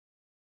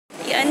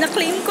Yan,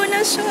 na-claim ko na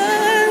siya.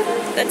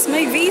 That's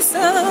my visa.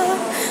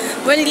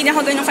 Well, hindi na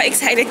ako ganun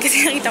ka-excited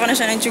kasi nakita ko na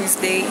siya ng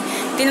Tuesday.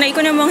 Tinry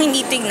ko namang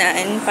hindi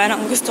tignan.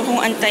 Parang gusto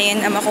kong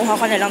antayin na makuha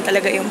ko na lang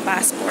talaga yung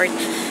passport.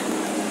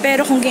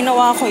 Pero kung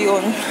ginawa ko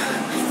yun,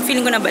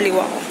 feeling ko nabaliw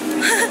ako.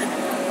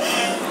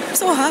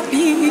 So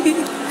happy.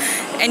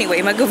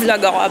 Anyway,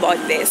 mag-vlog ako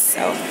about this.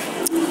 So,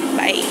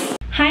 bye.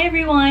 Hi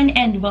everyone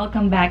and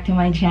welcome back to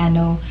my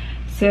channel.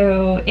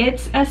 So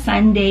it's a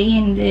Sunday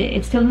and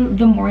it's still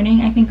the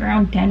morning, I think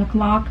around 10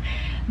 o'clock.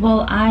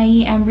 Well,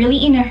 I am really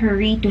in a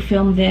hurry to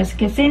film this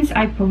because since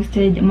I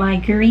posted my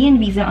Korean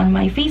visa on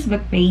my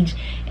Facebook page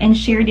and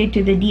shared it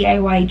to the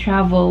DIY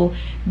travel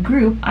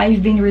group,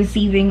 I've been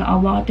receiving a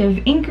lot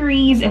of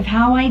inquiries of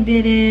how I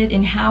did it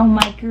and how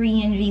my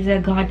Korean visa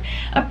got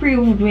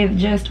approved with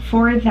just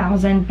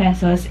 4,000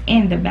 pesos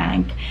in the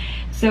bank.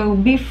 So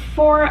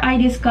before I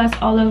discuss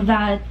all of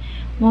that,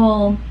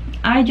 well,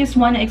 I just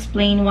want to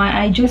explain why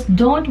I just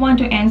don't want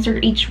to answer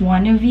each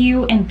one of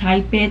you and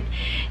type it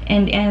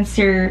and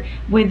answer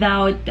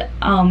without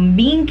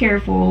being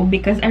careful,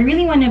 because I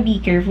really want to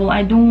be careful.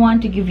 I don't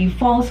want to give you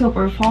false hope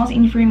or false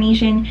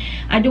information.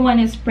 I don't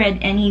want to spread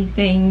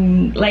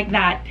anything like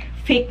that,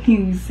 fake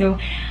news. So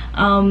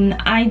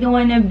I don't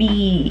want to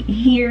be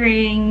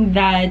hearing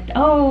that,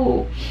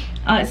 oh,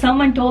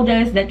 someone told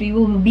us that we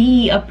will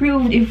be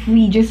approved if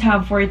we just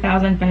have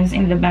 4,000 pesos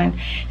in the bank.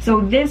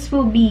 So this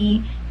will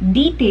be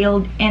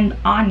detailed and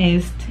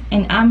honest,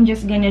 and I'm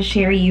just gonna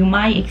share you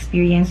my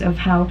experience of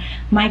how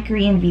my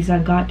Korean visa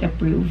got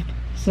approved.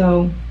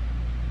 So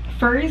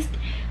first,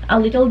 a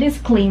little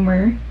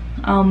disclaimer.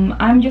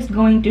 I'm just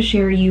going to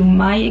share you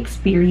my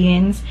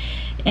experience,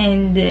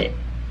 and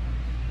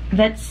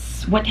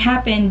that's what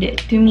happened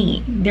to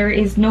me. There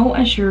is no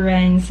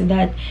assurance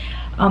that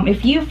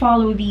if you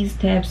follow these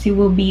steps you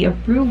will be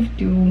approved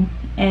to,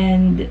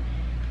 and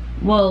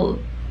well,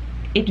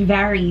 it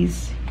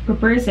varies per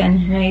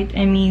person, right?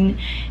 I mean,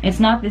 it's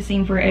not the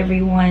same for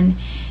everyone.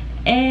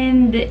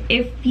 And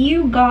if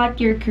you got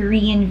your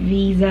Korean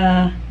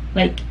visa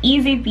like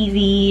easy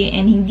peasy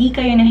and hindi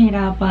kayo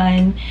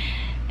nahirapan,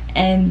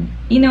 and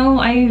you know,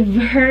 I've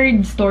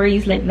heard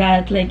stories like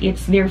that, like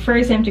it's their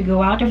first time to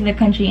go out of the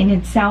country and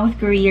it's South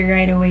Korea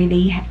right away,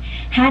 they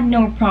had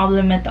no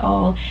problem at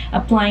all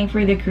applying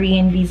for the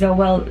Korean visa.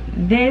 Well,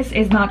 this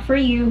is not for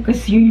you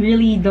because you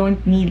really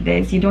don't need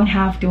this. You don't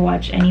have to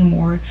watch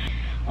anymore.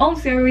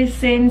 Also,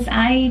 since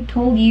I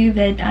told you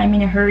that I'm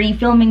in a hurry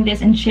filming this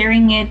and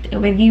sharing it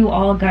with you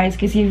all guys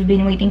because you've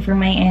been waiting for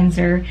my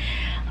answer,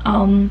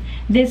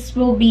 this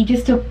will be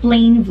just a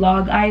plain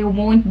vlog. I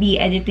won't be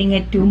editing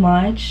it too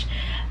much.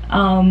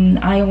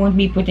 I won't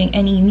be putting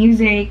any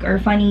music or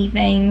funny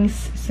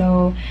things.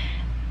 So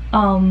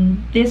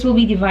this will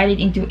be divided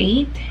into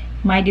 8.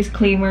 My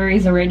disclaimer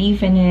is already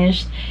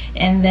finished,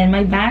 and then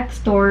my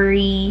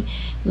backstory,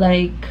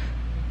 like,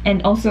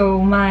 and also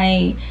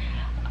my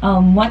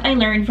what I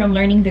learned from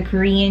learning the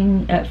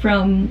Korean,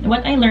 from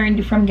what I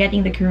learned from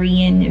getting the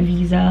Korean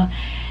visa,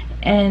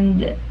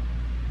 and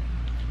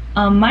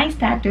my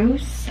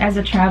status as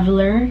a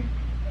traveler,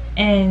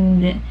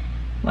 and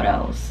what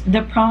else,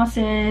 the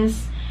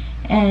process,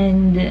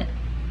 and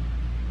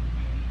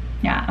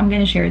yeah, I'm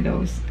gonna share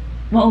those.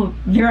 Well,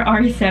 there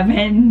are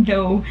 7,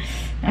 though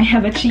I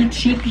have a cheat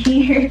sheet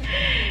here.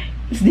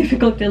 It's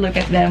difficult to look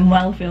at them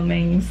while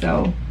filming,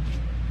 so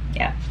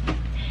yeah.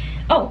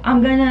 Oh,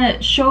 I'm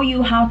gonna show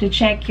you how to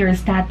check your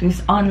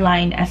status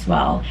online as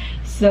well.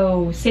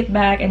 So sit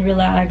back and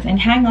relax and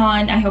hang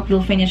on. I hope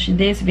you'll finish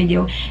this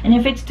video. And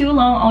if it's too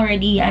long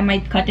already, I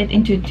might cut it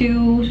into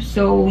 2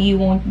 so you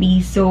won't be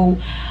so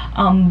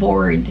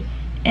bored.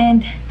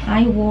 And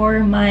I wore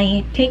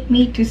my Take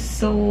Me to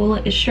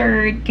Seoul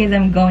shirt because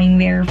I'm going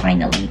there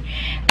finally.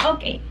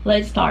 Okay,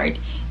 let's start.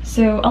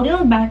 So a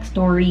little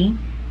backstory.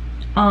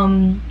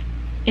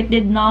 It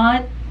did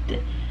not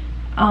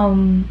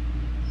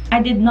I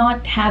did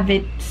not have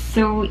it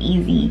so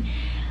easy.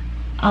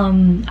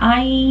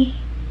 I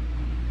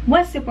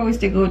was supposed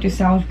to go to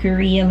South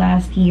Korea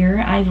last year.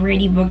 I've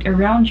already booked a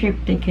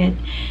round-trip ticket,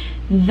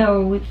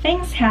 though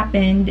things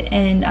happened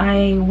and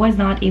I was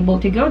not able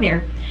to go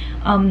there.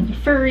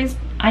 First,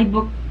 I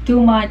booked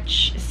too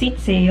much seat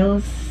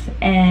sales,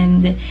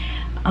 and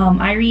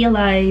I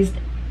realized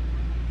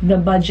the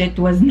budget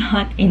was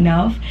not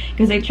enough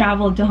because I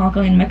traveled to Hong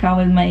Kong and Macau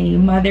with my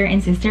mother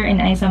and sister,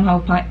 and I somehow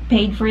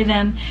paid for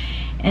them.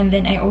 And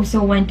then I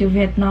also went to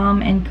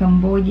Vietnam and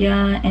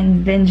Cambodia,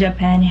 and then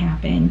Japan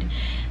happened.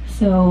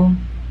 So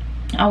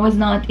I was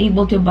not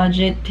able to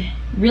budget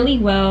really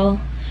well,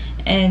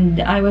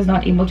 and I was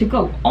not able to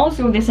go.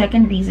 Also, the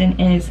second reason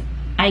is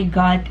I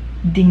got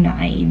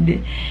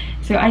denied.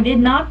 So I did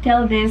not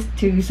tell this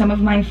to some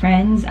of my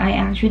friends. I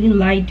actually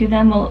lied to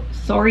them. Well,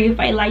 sorry if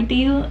I lied to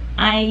you.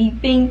 I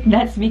think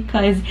that's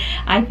because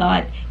I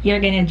thought you're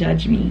gonna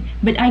judge me.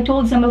 But I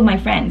told some of my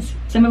friends,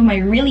 some of my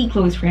really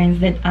close friends,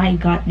 that I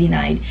got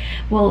denied.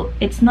 Well,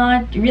 it's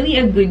not really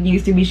a good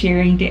news to be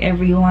sharing to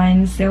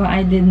everyone, so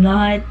I did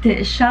not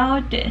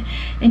shout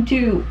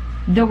into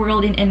the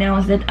world and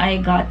announce that I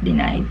got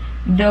denied.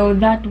 though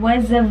that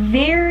was a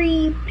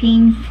very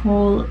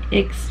painful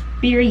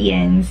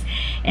experience,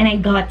 and I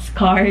got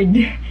scarred.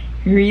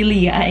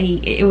 Really,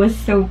 it was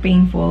so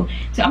painful.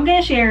 So I'm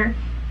gonna share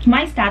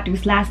my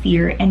status last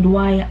year and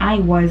why I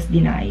was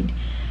denied.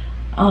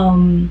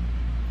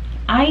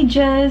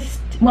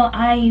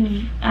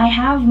 I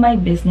have my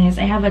business.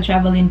 I have a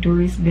travel and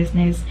tourist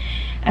business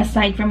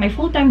aside from my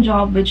full-time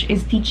job, which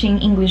is teaching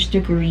English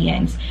to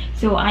Koreans.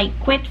 So I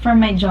quit from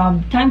my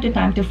job time to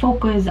time to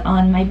focus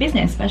on my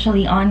business,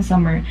 especially on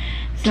summer.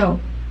 So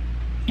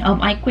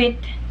I quit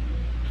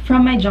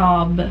from my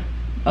job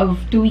of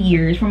 2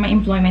 years, from my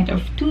employment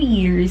of 2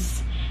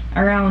 years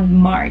around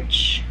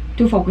March,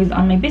 to focus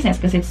on my business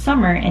because it's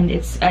summer and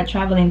it's a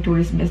travel and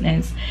tourist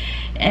business.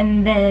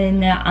 And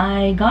then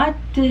I got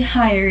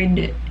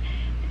hired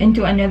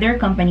into another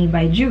company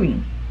by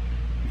June,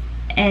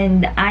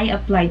 and I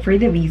applied for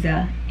the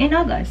visa in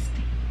August.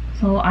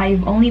 So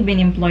I've only been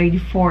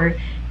employed for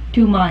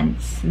 2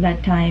 months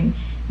that time,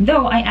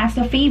 though I asked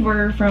a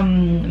favor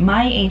from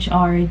my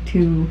HR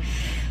to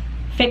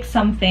fix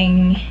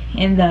something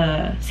in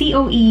the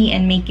COE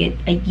and make it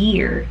a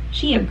year.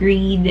 She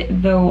agreed,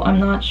 though I'm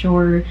not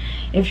sure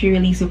if she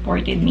really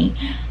supported me.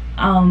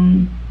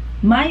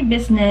 My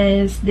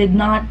business did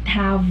not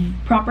have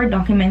proper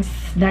documents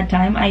that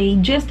time. I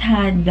just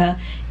had the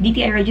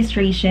DTI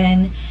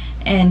registration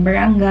and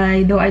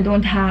barangay, though I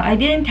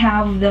didn't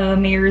have the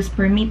mayor's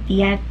permit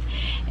yet,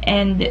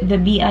 and the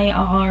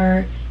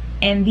BIR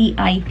and the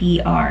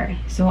ITR.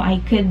 So I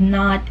could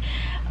not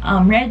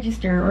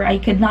register, or I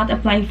could not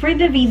apply for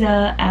the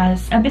visa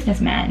as a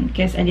businessman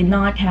because I did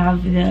not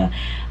have the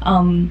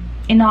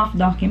enough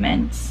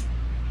documents.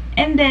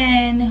 And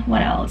then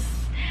what else?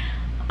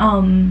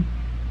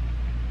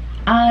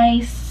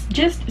 I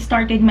just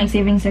started my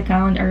savings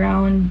account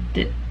around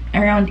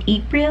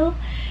April,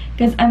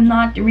 because I'm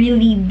not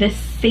really the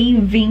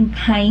saving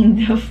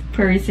kind of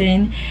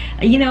person.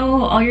 You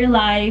know, all your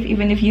life,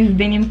 even if you've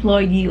been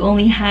employed, you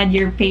only had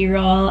your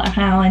payroll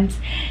accounts,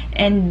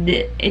 and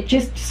it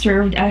just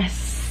served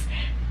as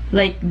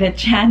like the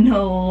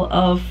channel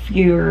of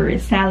your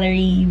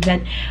salary,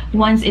 that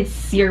once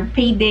it's your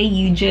payday,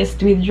 you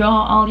just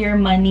withdraw all your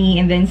money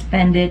and then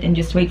spend it and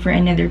just wait for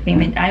another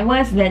payment. I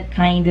was that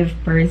kind of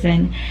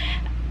person.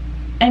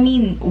 I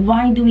mean,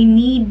 why do we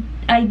need,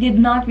 I did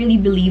not really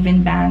believe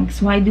in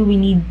banks. Why do we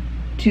need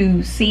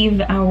to save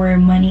our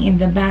money in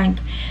the bank?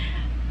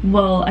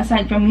 Well,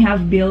 aside from we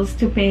have bills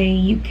to pay,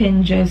 you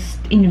can just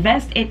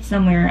invest it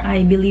somewhere.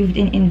 I believed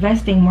in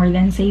investing more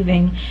than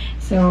saving.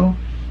 So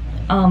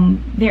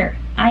there,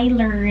 I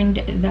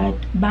learned that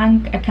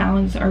bank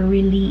accounts are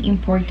really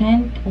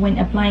important when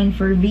applying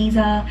for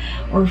visa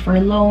or for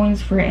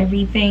loans, for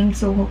everything.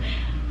 So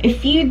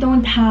if you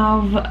don't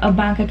have a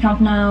bank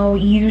account now,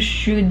 you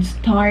should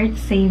start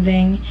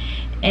saving.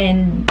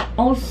 And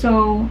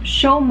also,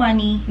 show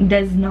money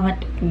does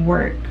not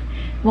work.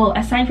 Well,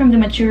 aside from the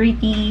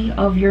maturity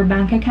of your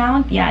bank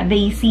account, yeah,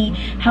 they see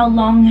how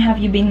long have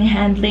you been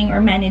handling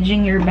or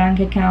managing your bank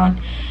account,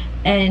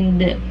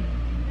 and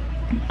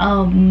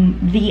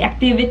the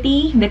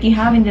activity that you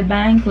have in the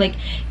bank, like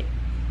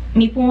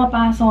may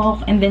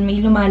pumapasok and then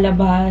may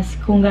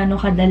lumalabas, kung gaano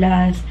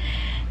kadalas.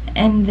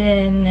 And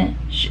then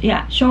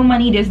yeah, show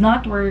money does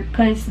not work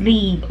because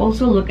they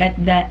also look at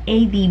the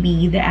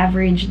ADB, the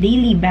average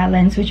daily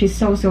balance, which is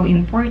so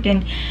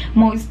important.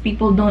 Most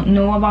people don't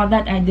know about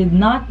that. I did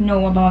not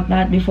know about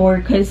that before,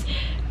 because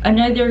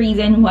another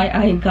reason why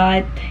I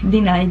got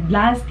denied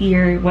last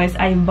year was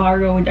I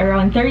borrowed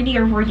around 30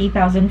 or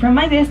 40,000 from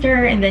my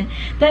sister, and then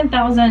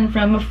 10,000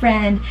 from a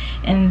friend,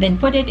 and then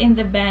put it in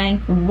the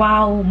bank.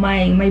 Wow,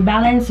 my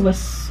balance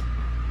was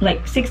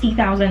like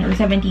 60,000 or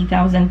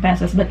 70,000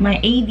 pesos, but my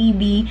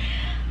ADB,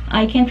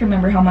 I can't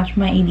remember how much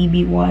my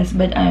ADB was,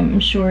 but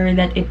I'm sure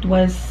that it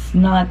was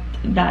not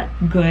that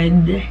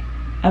good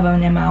of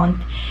an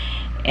amount.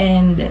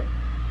 And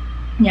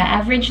yeah,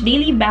 average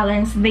daily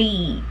balance,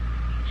 they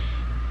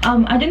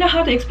I don't know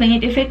how to explain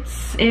it, if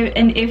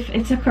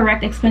it's a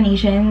correct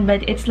explanation,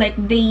 but it's like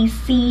they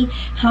see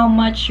how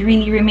much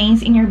really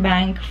remains in your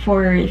bank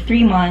for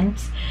 3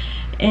 months.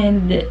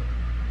 And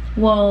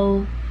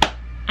well,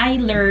 I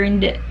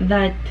learned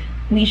that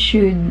we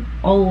should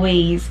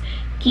always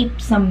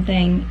keep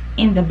something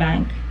in the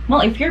bank.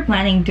 Well, if you're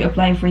planning to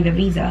apply for the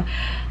visa,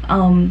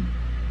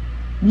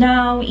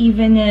 now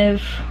even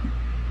if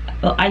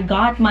I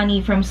got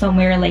money from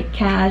somewhere, like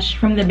cash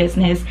from the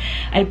business,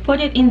 I put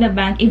it in the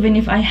bank. Even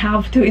if I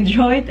have to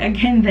withdraw it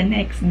again the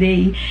next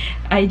day,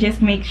 I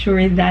just make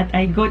sure that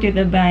I go to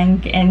the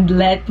bank and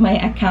let my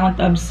account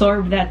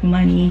absorb that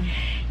money,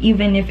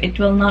 even if it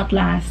will not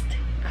last,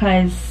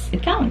 because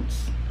it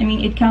counts. I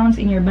mean, it counts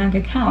in your bank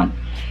account.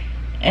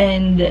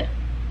 And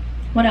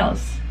what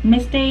else?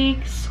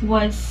 Mistakes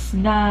was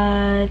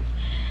that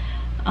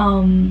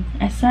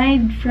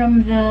aside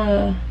from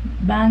the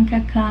bank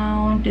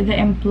account, the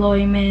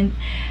employment,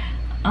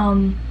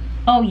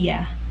 oh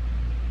yeah,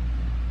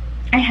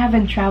 I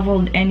haven't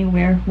traveled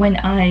anywhere when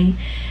I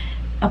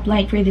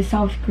applied for the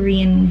South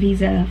Korean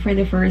visa for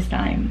the first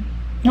time.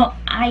 No,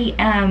 I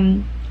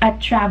am a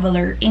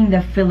traveler in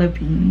the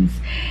Philippines.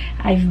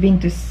 I've been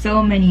to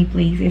so many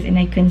places and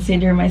I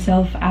consider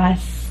myself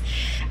as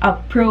a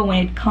pro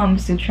when it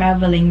comes to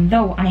traveling,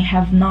 though I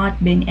have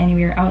not been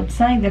anywhere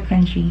outside the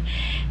country.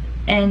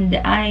 And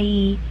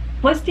I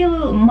was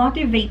still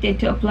motivated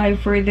to apply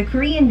for the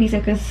Korean visa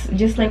because,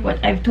 just like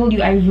what I've told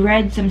you, I've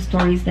read some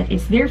stories that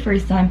it's their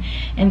first time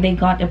and they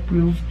got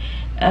approved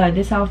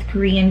the South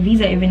Korean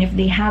visa even if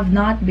they have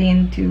not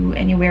been to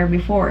anywhere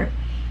before.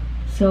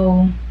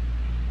 So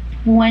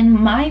when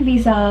my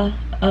visa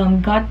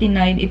got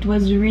denied, it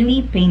was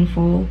really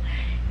painful,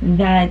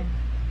 that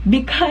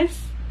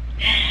because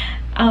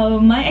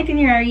my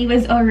itinerary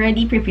was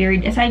already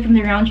prepared aside from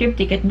the round-trip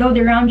ticket, though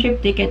the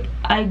round-trip ticket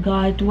I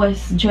got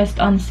was just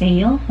on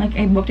sale. Like,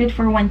 I booked it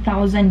for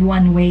 1,000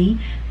 one way,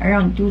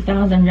 around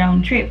 2,000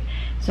 round trip,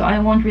 so I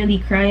won't really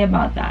cry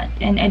about that.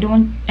 And I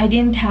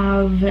didn't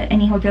have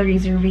any hotel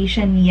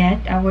reservation yet.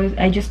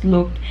 I just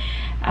looked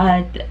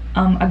at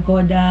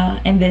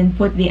Agoda and then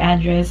put the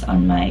address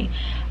on my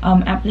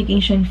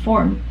application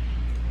form.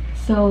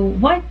 So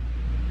why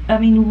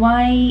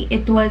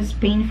it was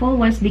painful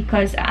was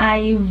because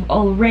I've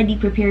already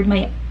prepared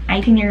my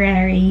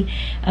itinerary,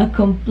 a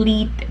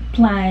complete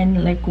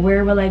plan, like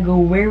where will I go,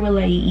 where will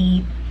I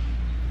eat,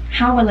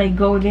 how will I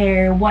go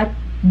there, what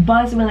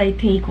bus will I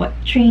take, what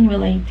train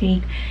will I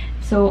take.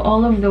 So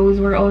all of those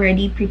were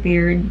already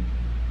prepared.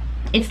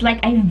 It's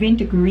like I've been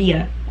to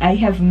Korea. I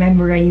have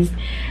memorized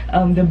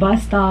the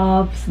bus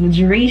stops, the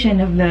duration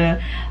of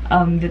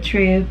the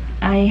trip.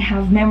 I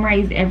have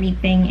memorized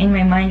everything in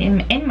my mind,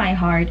 in my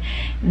heart,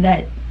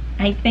 that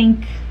I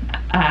think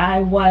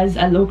I was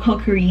a local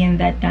Korean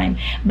that time.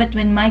 But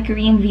when my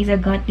Korean visa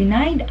got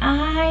denied,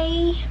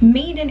 I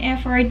made an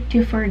effort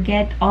to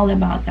forget all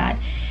about that.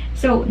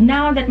 So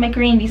now that my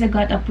Korean visa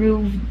got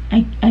approved,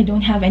 I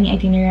don't have any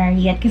itinerary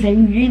yet because I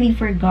really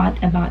forgot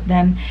about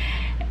them.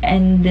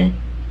 And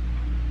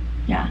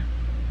yeah,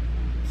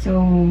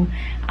 so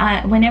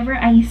whenever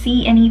I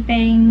see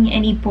anything,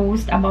 any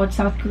post about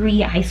South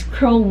Korea, I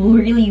scroll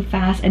really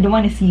fast. I don't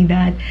want to see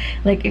that.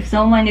 Like, if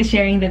someone is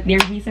sharing that their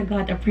visa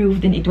got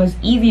approved and it was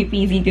easy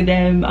peasy to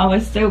them, I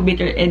was so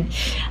bitter and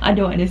I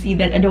don't want to see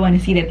that. I don't want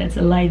to see that. That's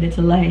a lie. That's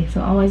a lie.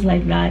 So I was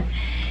like that.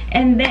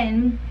 And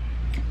then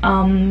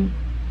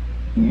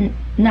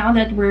now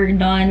that we're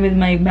done with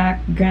my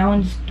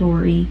background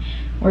story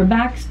or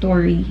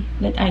backstory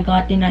that I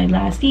got denied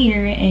last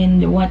year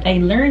and what I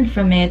learned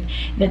from it,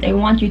 that I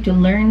want you to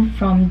learn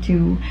from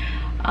too.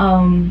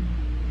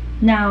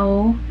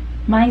 Now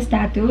my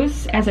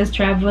status as a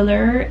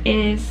traveler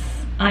is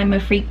I'm a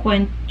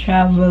frequent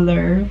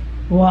traveler.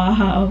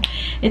 Wow,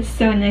 it's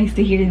so nice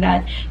to hear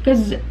that,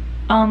 because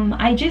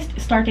I just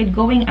started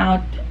going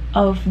out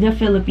of the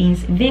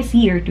Philippines this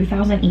year,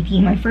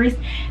 2018. My first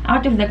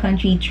out of the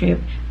country trip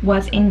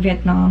was in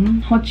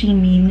Vietnam, Ho Chi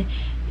Minh,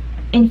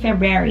 in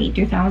February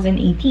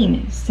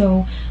 2018.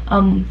 So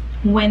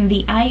when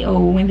the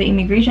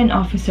immigration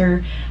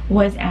officer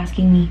was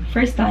asking me,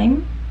 first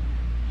time,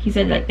 he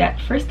said like that,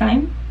 first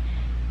time,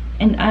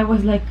 and I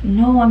was like,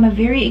 no, I'm a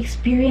very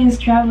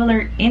experienced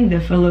traveler in the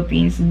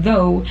Philippines.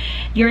 Though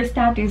your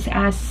status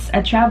as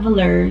a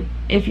traveler,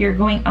 if you're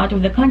going out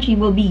of the country,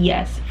 will be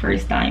yes,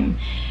 first time,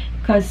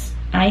 because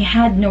I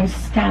had no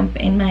stamp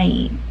in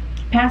my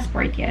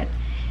passport yet.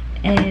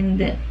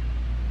 And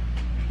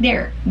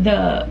there,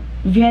 the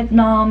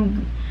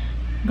Vietnam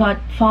got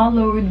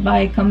followed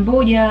by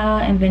Cambodia,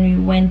 and then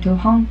we went to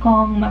Hong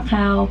Kong,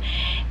 Macau,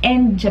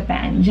 and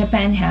Japan.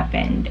 Japan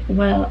happened.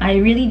 Well, I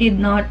really did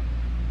not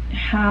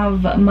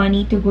have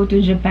money to go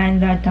to Japan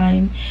that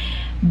time,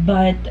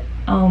 but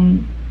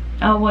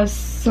I was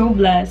so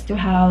blessed to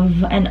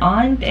have an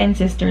aunt and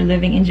sister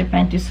living in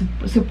Japan to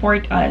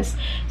support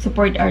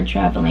our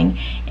traveling.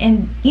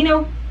 And you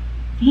know,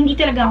 hindi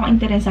talaga ako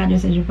interesado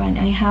sa Japan.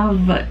 I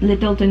have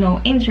little to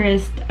no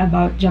interest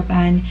about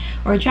Japan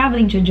or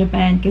traveling to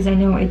Japan because I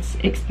know it's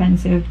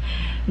expensive,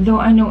 though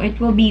I know it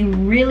will be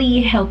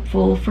really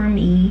helpful for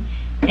me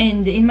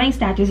and in my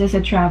status as a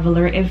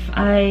traveler if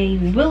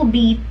I will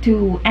be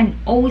to an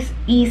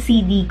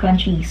OECD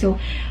country. So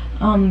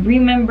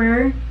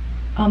remember,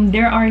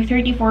 there are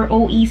 34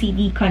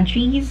 OECD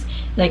countries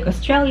like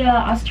Australia,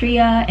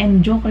 Austria,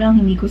 and joke lang,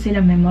 hindi ko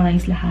sila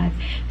memorize lahat.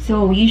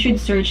 So you should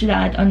search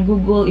that on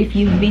Google if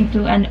you've been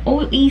to an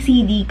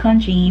OECD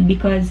country,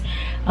 because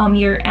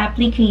your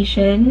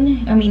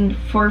application, I mean,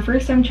 for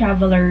first-time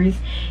travelers,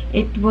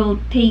 it will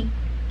take,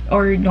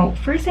 or no,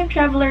 first-time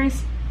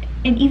travelers,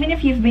 and even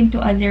if you've been to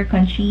other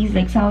countries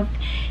like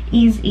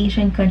Southeast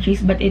Asian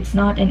countries, but it's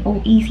not an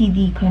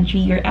OECD country,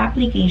 your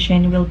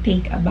application will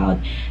take about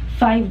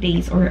 5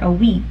 days or a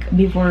week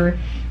before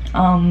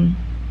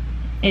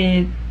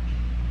it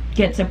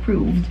gets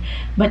approved.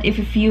 But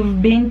if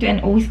you've been to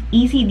an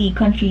OECD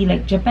country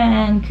like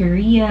Japan,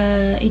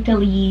 Korea,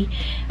 Italy,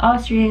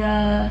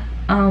 Austria,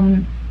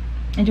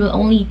 it will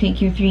only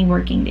take you 3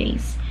 working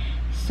days.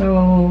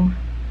 So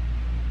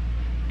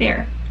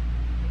there.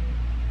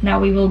 Now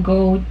we will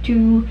go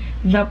to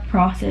the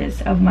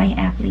process of my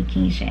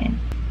application.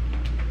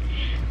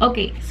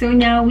 Okay, so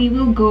now we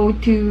will go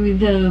to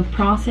the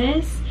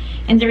process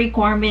and the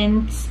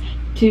requirements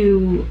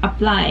to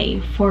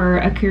apply for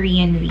a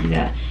Korean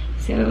visa.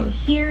 So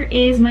here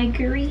is my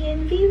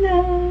Korean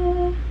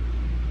visa.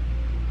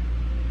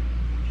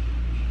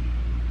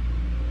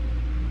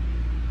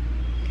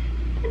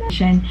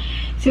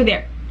 So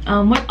there.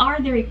 What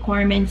are the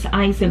requirements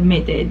I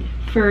submitted?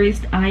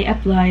 First, I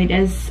applied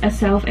as a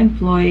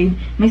self-employed.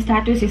 My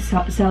status is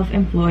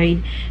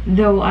self-employed,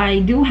 though I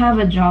do have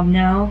a job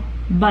now.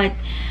 But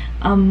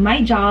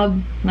my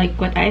job, like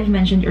what I've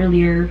mentioned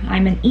earlier,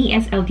 I'm an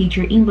ESL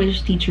teacher,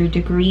 English teacher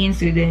to Korean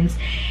students.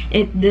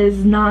 It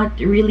does not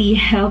really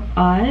help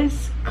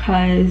us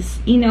because,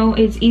 you know,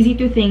 it's easy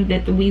to think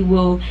that we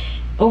will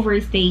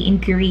overstay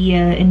in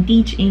Korea and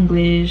teach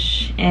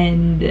English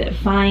and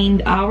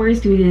find our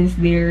students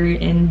there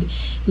and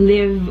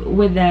live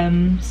with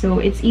them. So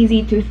it's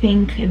easy to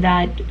think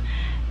that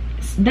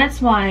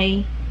that's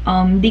why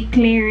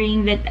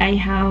declaring that I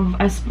have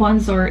a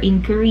sponsor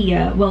in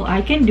Korea, well,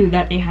 I can do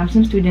that. I have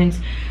some students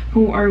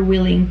who are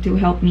willing to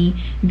help me.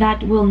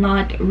 That will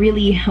not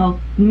really help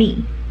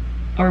me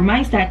or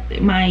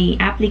my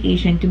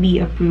application to be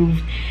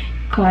approved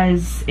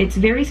because it's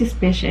very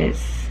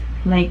suspicious.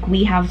 Like,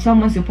 we have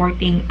someone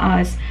supporting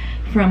us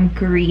from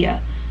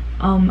Korea.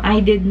 I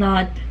did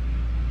not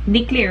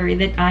declare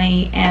that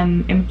I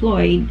am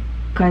employed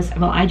because,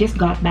 well, I just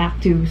got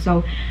back too.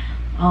 So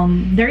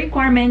the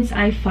requirements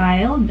I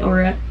filed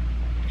or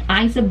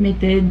I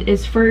submitted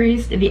is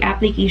first the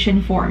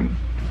application form.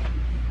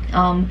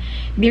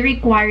 They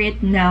require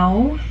it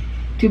now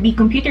to be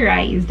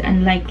computerized,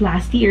 unlike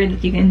last year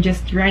that you can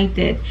just write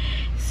it.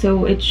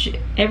 So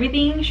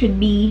everything should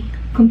be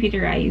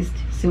computerized.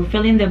 So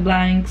fill in the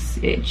blanks.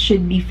 It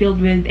should be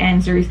filled with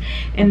answers,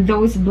 and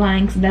those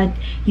blanks that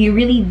you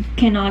really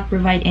cannot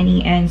provide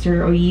any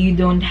answer or you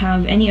don't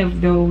have any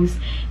of those,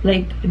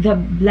 like the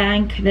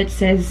blank that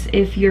says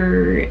if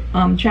you're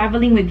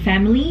traveling with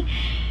family.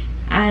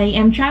 I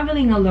am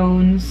traveling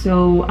alone,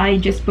 so I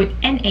just put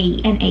NA.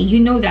 You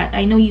know that.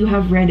 I know you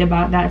have read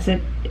about that. So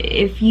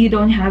if you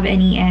don't have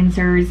any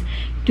answers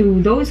to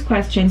those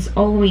questions,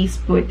 always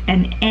put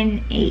an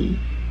NA.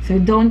 So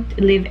don't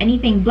leave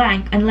anything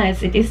blank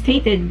unless it is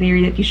stated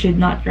there that you should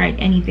not write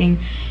anything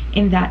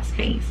in that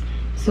space.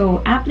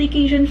 So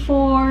application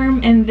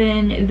form, and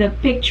then the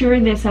picture,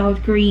 the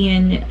South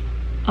Korean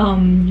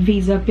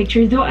visa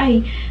picture. Though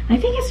I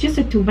think it's just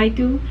a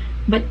 2x2,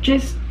 but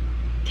just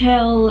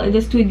tell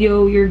the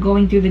studio you're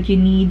going to that you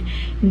need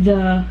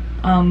the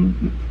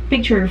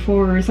picture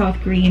for South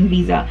Korean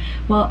visa.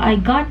 Well, I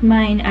got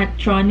mine at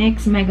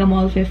Tronics Mega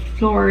Mall 5th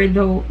floor,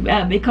 though,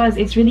 because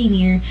it's really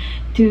near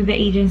to the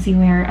agency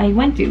where I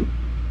went to.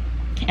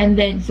 And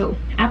then, so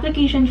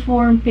application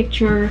form,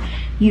 picture,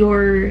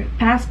 your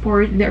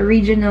passport, the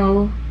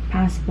original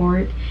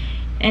passport,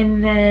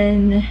 and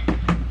then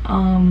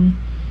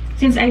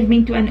since I've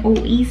been to an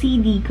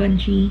OECD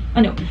country,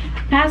 oh no,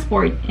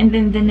 passport, and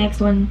then the next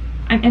one,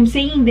 I'm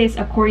saying this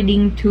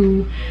according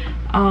to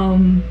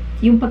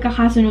yung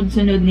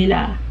pagkakasunod-sunod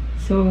nila.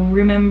 So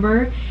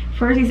remember,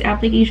 first is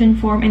application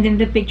form and then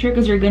the picture,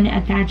 because you're gonna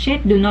attach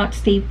it. Do not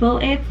staple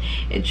it.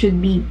 It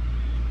should be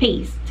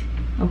paste,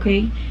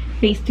 okay?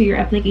 Paste to your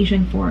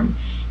application form.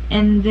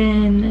 And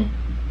then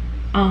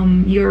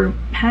your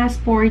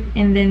passport,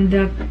 and then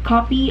the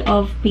copy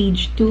of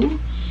page 2.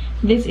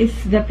 This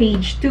is the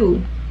page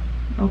 2,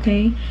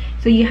 okay?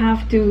 So you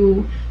have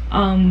to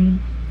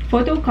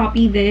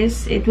photocopy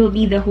this. It will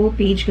be the whole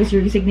page because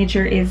your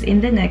signature is in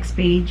the next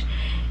page.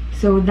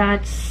 So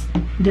that's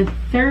the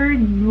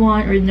third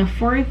one or the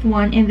fourth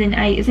one. And then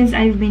since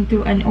I've been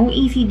to an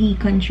OECD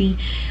country,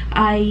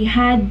 I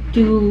had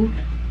to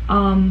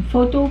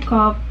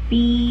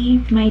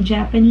photocopy my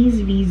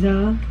Japanese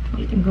visa.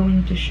 Wait, I'm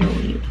going to show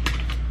you.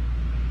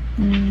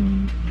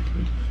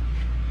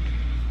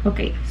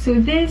 Okay, so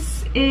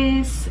this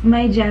is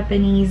my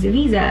Japanese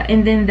visa,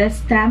 and then the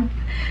stamp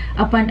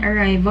upon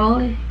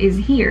arrival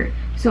is here.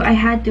 So I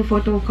had to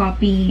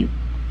photocopy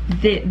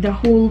the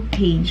whole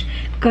page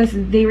because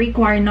they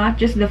require not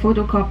just the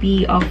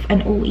photocopy of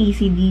an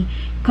OECD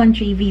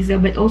country visa,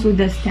 but also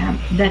the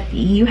stamp that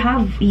you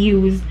have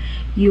used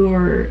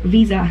your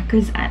visa.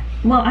 Because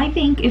well, I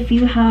think if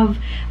you have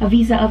a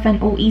visa of an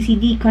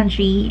OECD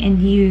country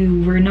and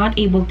you were not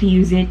able to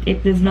use it,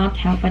 it does not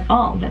help at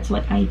all. That's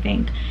what I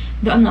think,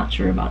 though I'm not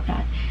sure about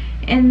that.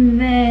 And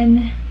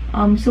then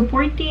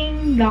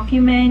supporting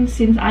documents,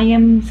 since I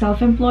am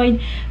self-employed,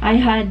 I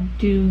had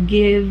to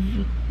give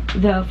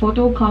the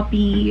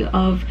photocopy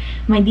of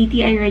my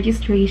DTI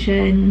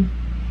registration,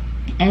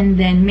 and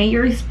then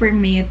mayor's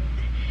permit,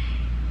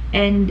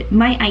 and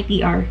my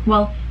ITR.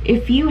 Well,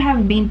 if you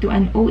have been to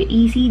an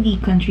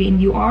OECD country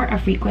and you are a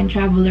frequent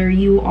traveler,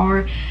 you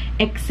are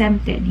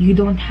exempted. You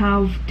don't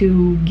have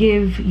to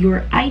give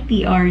your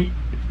ITR,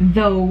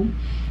 though,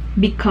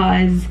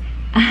 because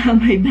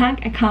my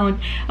bank account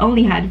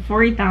only had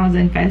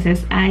 4,000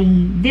 pesos. I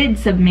did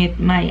submit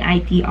my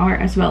ITR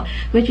as well,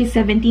 which is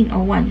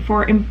 1701.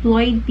 For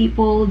employed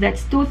people,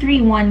 that's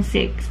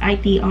 2316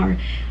 ITR.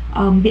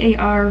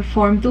 BIR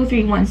form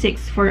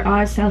 2316. For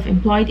us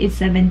self-employed, it's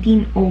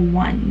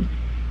 1701.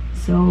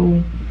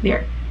 So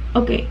there.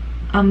 Okay,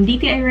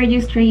 DTI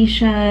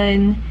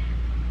registration,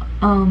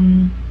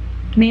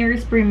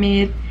 mayor's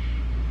permit.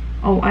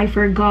 Oh, I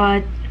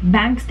forgot.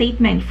 Bank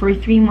statement for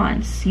 3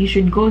 months. You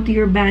should go to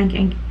your bank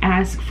and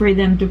ask for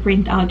them to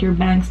print out your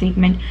bank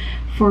statement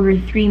for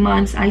 3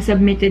 months. I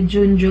submitted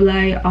June,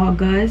 July,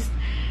 August.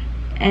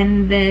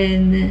 And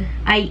then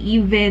I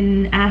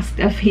even asked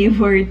a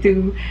favor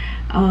to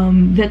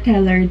the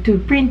teller to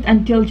print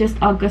until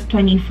just August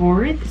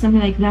 24th,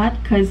 something like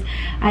that, because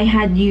I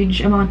had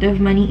huge amount of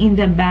money in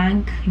the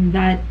bank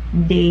that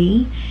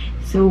day.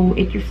 So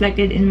it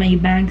reflected in my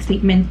bank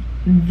statement,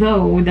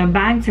 though the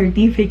bank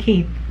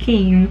certificate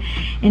came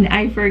and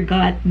I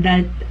forgot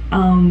that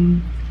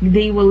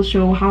they will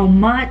show how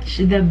much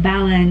the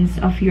balance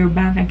of your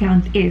bank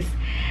account is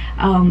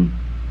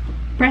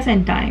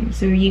present time.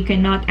 So you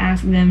cannot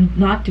ask them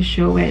not to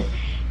show it,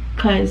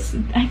 because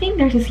I think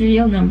there's a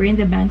serial number in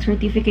the bank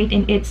certificate,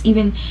 and it's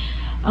even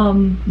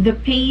the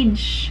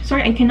page.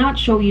 Sorry, I cannot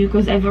show you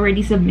because I've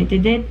already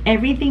submitted it.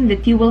 Everything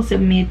that you will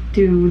submit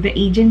to the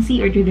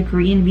agency or to the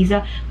Korean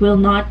visa will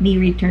not be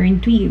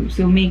returned to you.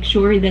 So make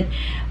sure that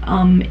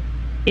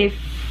if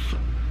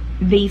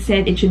they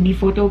said it should be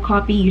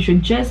photocopy, you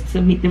should just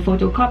submit the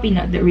photocopy,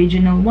 not the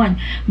original one.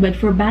 But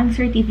for bank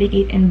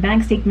certificate and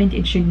bank statement,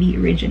 it should be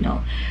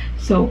original.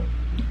 So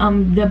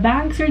the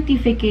bank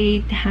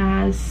certificate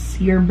has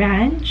your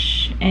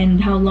branch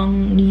and how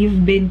long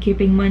you've been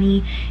keeping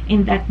money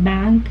in that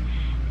bank,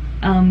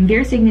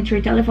 their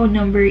signature, telephone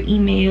number,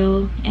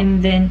 email,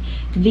 and then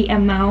the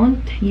amount,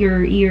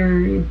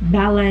 your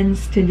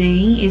balance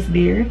today is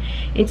there.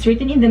 It's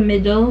written in the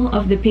middle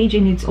of the page,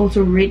 and it's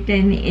also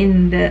written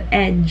in the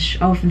edge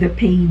of the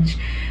page.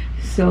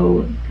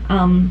 So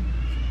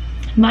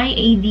my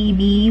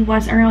ADB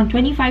was around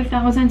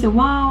 25,000. So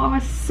wow, I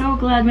was so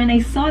glad when I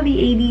saw the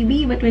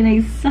ADB, but when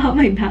I saw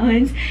my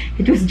balance,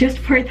 it was just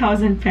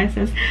 4,000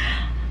 pesos.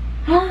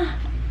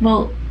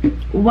 Well,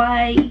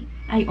 why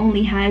I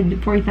only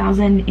had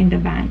 4,000 in the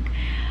bank?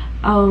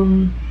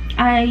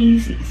 I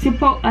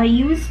suppose I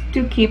used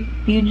to keep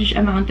huge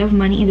amount of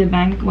money in the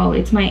bank. Well,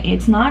 it's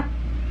not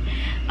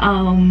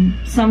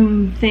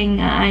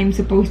something I'm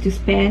supposed to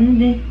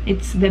spend.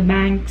 It's the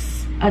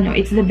bank's no,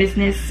 it's the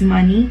business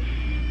money.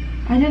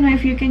 I don't know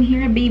if you can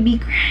hear a baby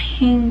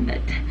crying,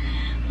 but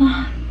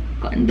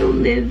condo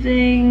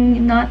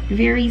living, not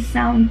very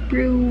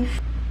soundproof.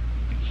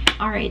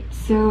 Alright,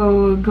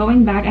 so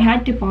going back, I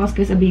had to pause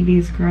because a baby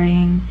is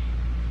crying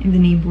in the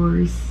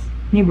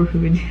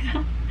neighborhood.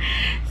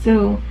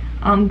 So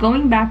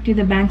going back to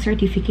the bank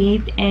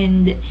certificate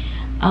and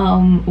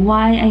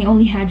why I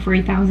only had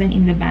 4,000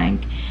 in the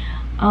bank.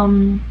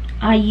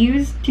 I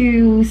used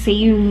to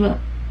save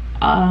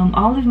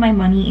all of my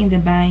money in the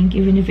bank,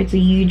 even if it's a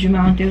huge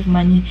amount of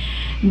money.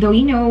 Though,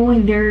 you know,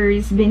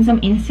 there's been some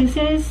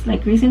instances,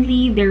 like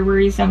recently there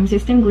were some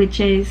system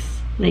glitches,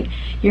 like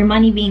your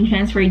money being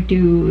transferred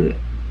to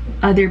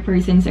other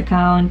person's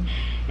account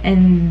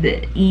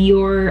and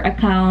your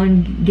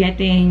account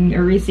getting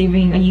or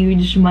receiving a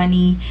huge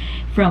money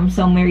from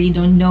somewhere you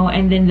don't know,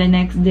 and then the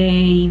next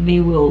day they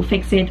will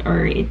fix it,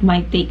 or it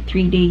might take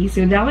 3 days.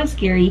 So that was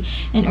scary.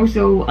 And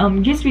also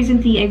just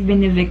recently I've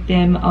been a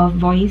victim of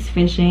voice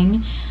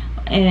phishing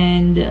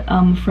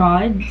and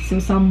fraud. So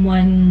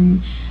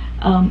someone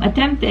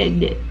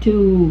attempted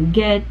to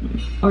get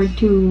or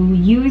to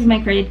use my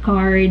credit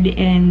card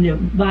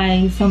and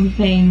buy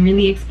something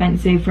really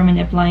expensive from an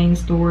appliance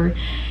store.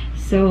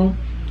 So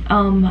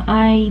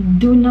I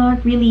do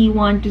not really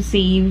want to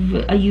save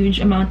a huge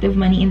amount of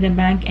money in the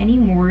bank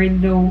anymore,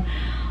 though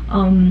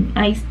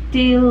I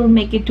still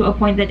make it to a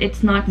point that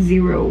it's not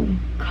zero,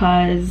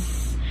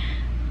 because,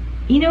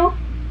 you know,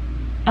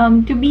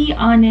 to be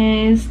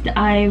honest,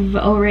 I've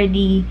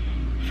already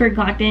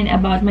forgotten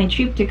about my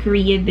trip to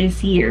Korea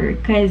this year,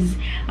 because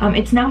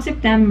it's now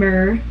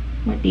September.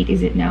 What date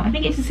is it now? I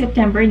think it's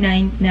September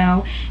 9th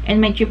now, and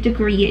my trip to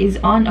Korea is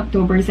on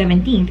October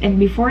 17th. And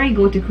before I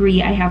go to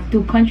Korea, I have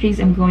 2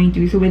 countries I'm going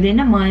to. So within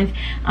a month,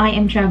 I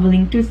am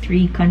traveling to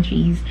 3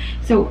 countries.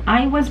 So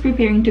I was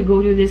preparing to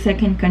go to the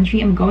second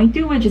country I'm going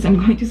to, which is, I'm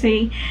going to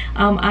say,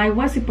 I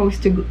was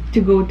supposed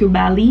to go to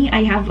Bali.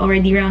 I have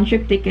already round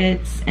trip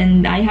tickets,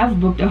 and I have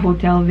booked a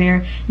hotel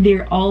there.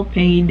 They're all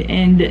paid,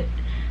 and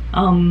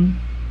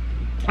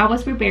I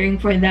was preparing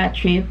for that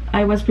trip.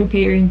 I was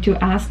preparing to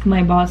ask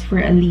my boss for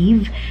a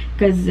leave,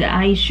 because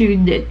I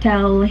should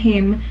tell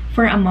him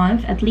for a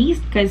month at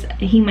least, because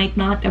he might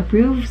not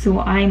approve,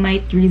 so I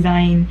might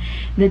resign.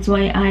 That's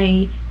why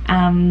I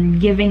am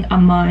giving a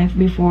month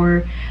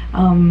before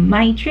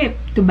my trip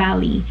to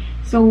Bali.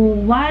 So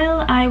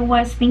while I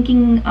was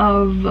thinking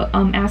of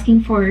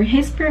asking for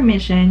his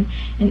permission,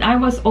 and I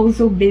was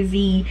also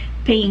busy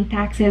paying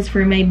taxes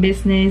for my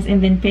business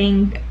and then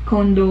paying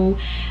condo,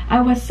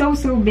 I was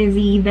so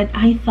busy that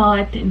I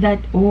thought that,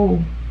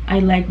 oh, I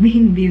like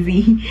being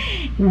busy.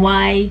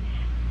 Why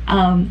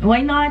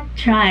not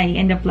try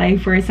and apply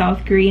for a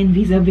South Korean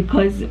visa,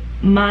 because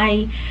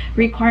my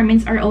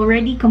requirements are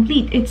already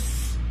complete.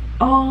 It's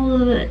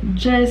all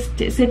just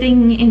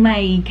sitting in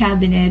my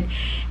cabinet.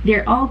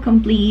 They're all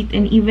complete,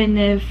 and even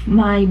if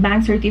my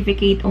bank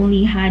certificate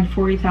only had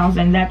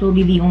 4,000, that will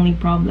be the only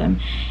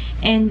problem.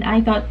 And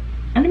I thought,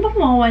 ano ba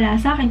mawawala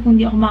sa akin kung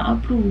di ako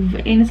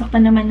ma-approve? Eh,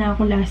 nasaktan naman na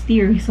ako last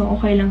year, so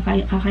okay lang,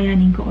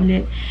 kakayanin ko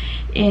ulit.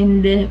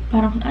 And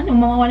parang, ano,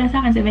 mawawala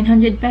sa akin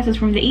 700 pesos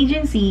from the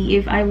agency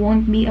if I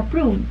won't be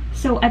approved.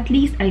 So at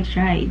least I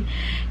tried.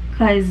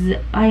 Because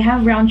I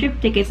have round-trip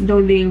tickets,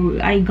 though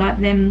I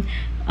got them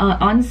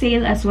on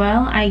sale as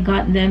well. I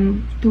got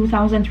them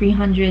 2,300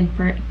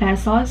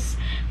 pesos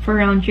for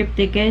round-trip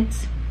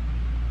tickets.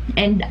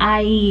 And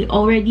I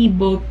already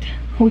booked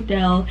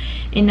hotel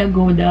in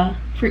Agoda.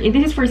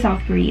 This is for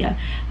South Korea.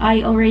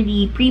 I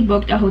already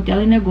pre-booked a hotel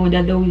in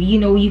Agoda, though you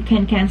know you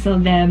can cancel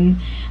them.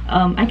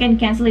 I can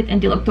cancel it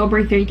until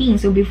October 13.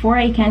 So before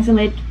I cancel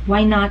it,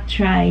 why not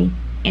try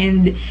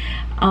and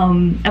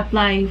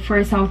apply for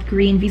a South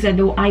Korean visa?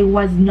 Though I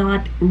was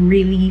not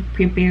really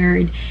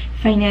prepared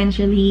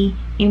financially,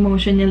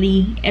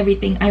 emotionally,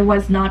 everything. I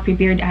was not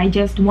prepared. I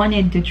just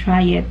wanted to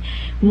try it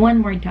one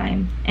more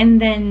time.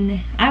 And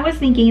then I was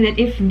thinking that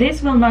if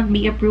this will not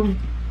be approved,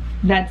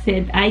 that's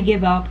it. I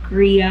give up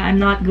Korea. I'm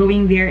not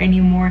going there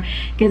anymore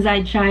because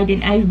I tried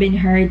and I've been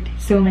hurt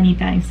so many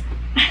times.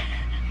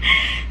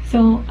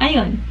 So,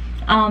 ayun.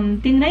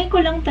 Tinry ko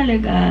lang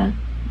talaga.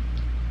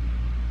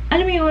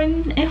 Alam mo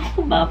yun, ewan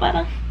ko ba,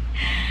 parang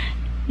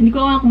hindi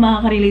ko alam kung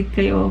makaka-relate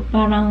kayo.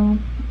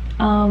 Parang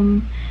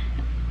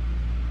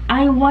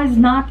I was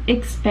not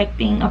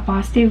expecting a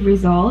positive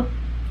result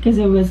because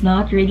I was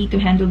not ready to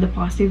handle the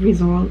positive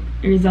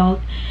result.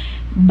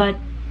 But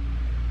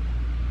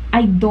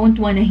I don't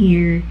want to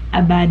hear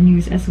a bad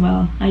news as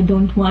well. I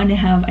don't want to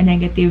have a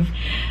negative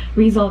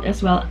result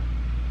as well.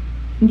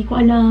 Hindi ko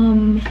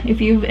alam if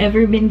you've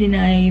ever been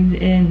denied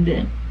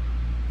and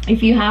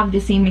if you have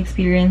the same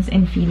experience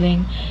and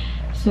feeling.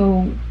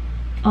 So,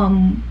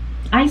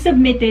 I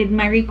submitted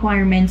my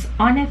requirements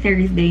on a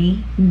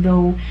Thursday,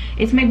 though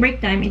it's my break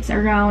time. It's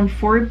around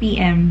 4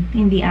 p.m.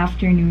 in the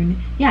afternoon.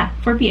 Yeah,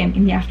 4 p.m.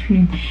 in the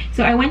afternoon.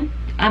 So I went.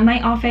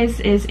 My office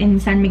is in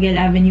San Miguel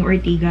Avenue,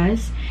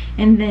 Ortigas,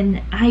 and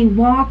then I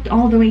walked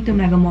all the way to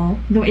Mega Mall,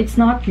 though it's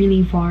not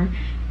really far.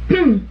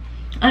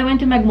 I went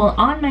to Mega Mall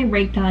on my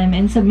break time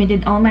and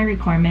submitted all my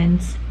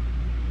requirements,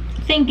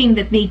 thinking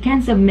that they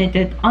can submit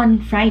it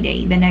on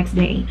Friday, the next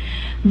day.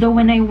 Though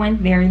when I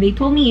went there, they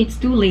told me it's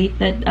too late,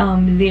 that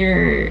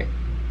the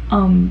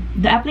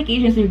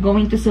applications they're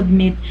going to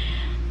submit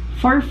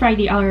for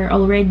Friday are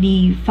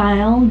already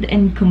filed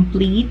and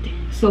complete.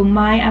 So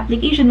my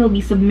application will be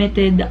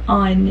submitted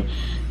on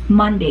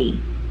Monday.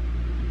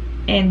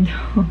 And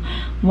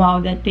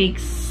wow, that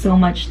takes so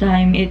much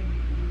time.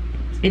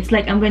 It's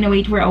like I'm gonna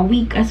wait for a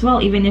week as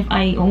well, even if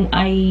I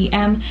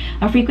am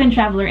a frequent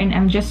traveler and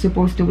I'm just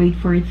supposed to wait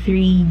for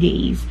 3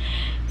 days.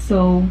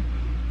 So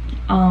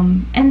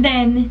and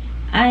then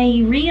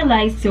I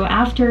realized, so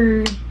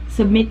after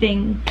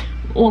submitting,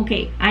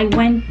 okay, I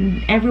went,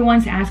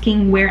 everyone's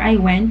asking where I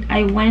went.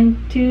 I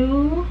went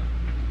to,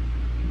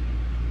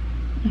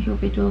 I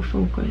hope it will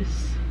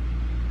focus.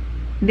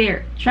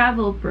 There,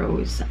 Travel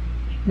Pros.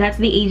 That's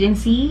the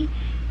agency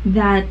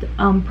that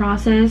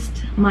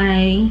processed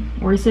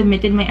or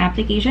submitted my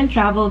application.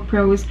 Travel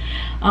Pros,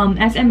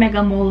 SM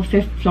Mega Mall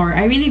 5th floor.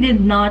 I really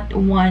did not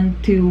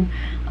want to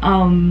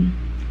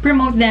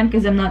promote them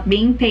because I'm not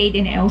being paid,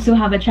 and I also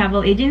have a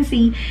travel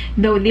agency,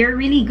 though they're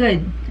really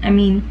good. I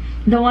mean,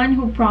 the one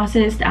who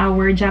processed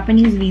our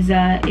Japanese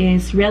visa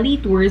is Rally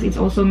Tours. It's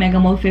also Mega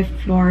Mall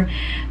 5th floor,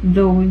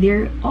 though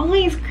they're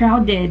always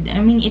crowded. I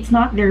mean, it's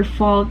not their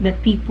fault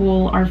that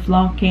people are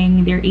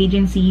flocking their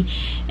agency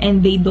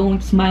and they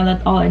don't smile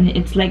at all, and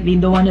it's like they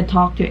don't want to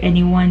talk to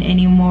anyone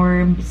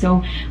anymore.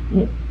 So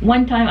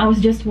one time I was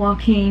just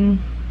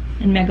walking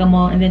in Mega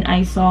Mall, and then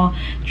I saw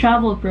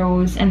Travel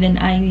Pros, and then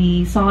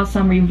I saw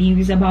some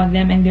reviews about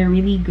them, and they're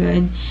really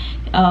good.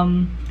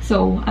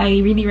 So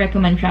I really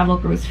recommend Travel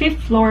Pros, 5th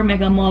floor,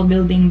 Mega Mall,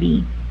 Building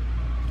B.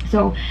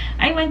 So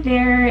I went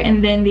there,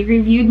 and then they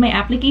reviewed my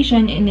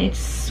application, and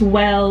it's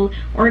well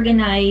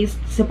organized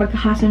sa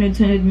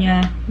pagkakasunod-sunod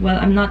niya. Well,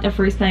 I'm not the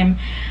first time,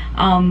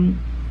 I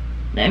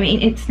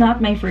mean, it's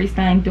not my first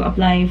time to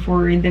apply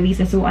for the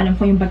visa, so alam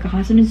ko yung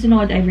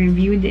pagkakasunod-sunod. I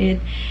reviewed it,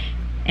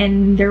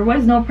 and there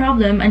was no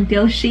problem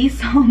until she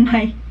saw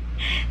my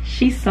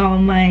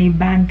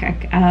bank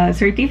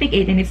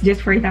certificate, and it's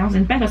just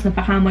 4,000 pesos.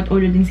 Napakamot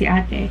ulo din si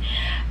ate.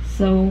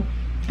 So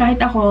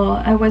kahit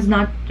ako, I was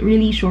not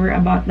really sure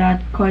about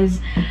that because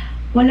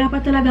wala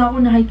pa talaga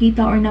ako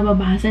nakikita or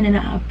nababasa na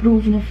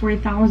na-approve na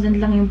 4,000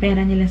 lang yung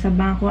pera nila sa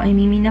bangko. I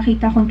mean, may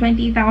nakita kong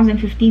 20,000,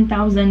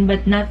 15,000,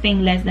 but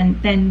nothing less than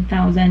 10,000.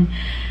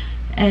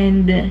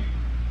 And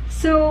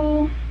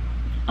so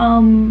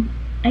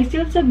I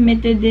still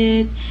submitted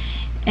it,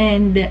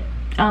 and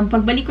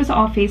pagbalik ko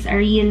sa office,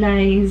 I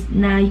realized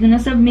na yung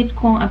nasubmit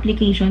kong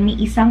application, may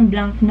isang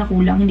blank na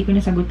kulang, hindi ko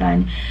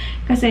nasagutan.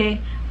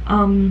 Kasi,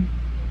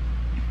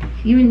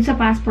 yun sa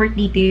passport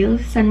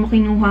details, saan mo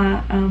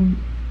kinuha,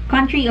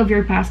 country of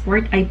your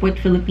passport, I put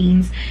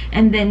Philippines.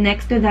 And then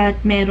next to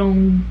that,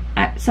 merong,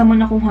 sa mo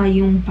nakuha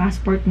yung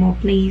passport mo,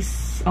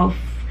 place of,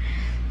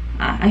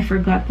 I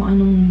forgot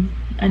kung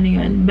ano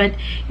yun. But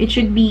it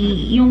should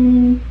be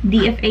yung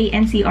DFA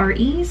NCR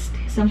East,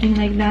 something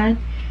like that.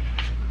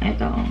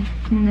 Ito,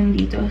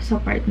 nandito sa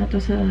part na to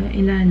sa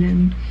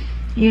ilalim.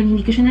 Yun,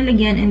 hindi ko siya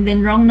nalagyan. And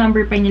then, wrong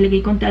number pa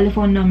nilagay kong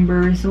telephone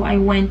number. So, I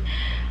went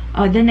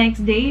the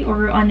next day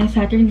or on a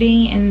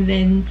Saturday. And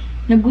then,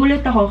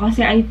 nagulat ako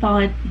kasi I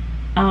thought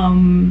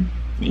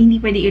hindi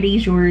pwede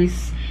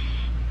erasures.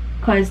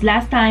 Because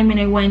last time when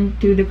I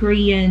went to the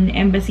Korean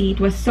embassy, it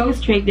was so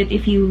strict that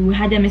if you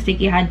had a mistake,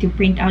 you had to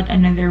print out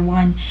another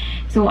one.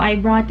 So I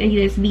brought a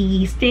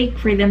USB stick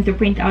for them to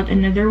print out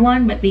another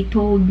one, but they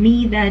told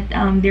me that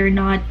they're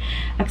not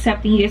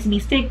accepting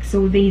USB sticks,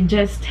 so they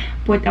just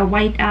put a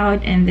whiteout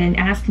and then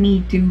asked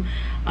me to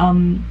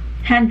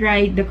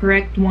handwrite the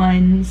correct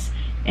ones.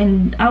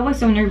 And I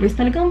was so nervous.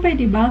 Talagang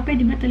pwede ba?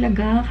 Pwede ba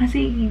talaga?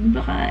 Kasi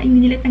baka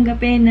hindi nila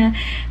tanggapin na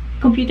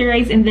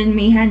computerized and then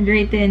may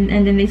handwritten,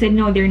 and then they said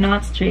no, they're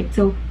not strict.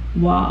 So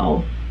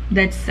wow,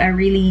 that's a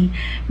really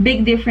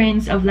big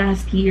difference of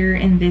last year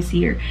and this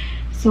year.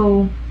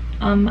 So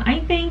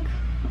I think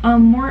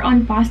more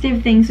on positive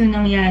things yung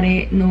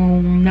nangyari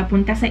nung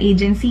napunta sa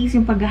agencies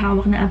yung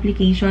paghahawak na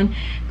application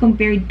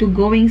compared to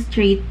going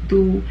straight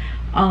to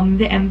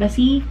the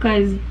embassy.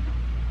 Because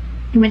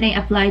when I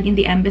applied in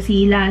the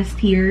embassy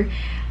last year,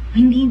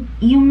 hindi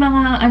yung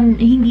mga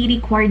hindi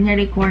required na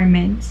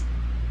requirements.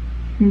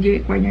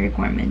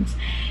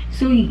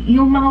 So,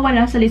 yung mga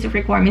wala sa list of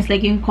requirements,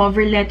 like yung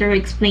cover letter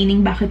explaining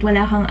bakit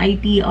wala kang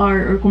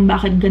ITR or kung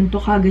bakit ganito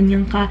ka,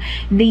 ganyan ka,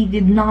 they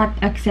did not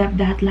accept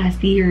that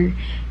last year.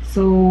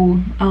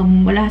 So,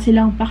 wala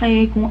silang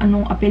pake kung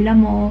anong apela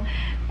mo,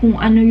 kung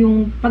ano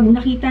yung, pag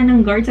nakita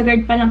ng guard, sa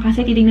guard pa lang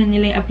kasi titingnan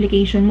nila yung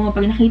application mo,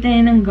 pag nakita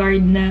nila ng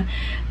guard na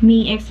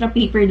may extra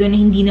paper doon na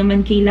hindi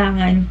naman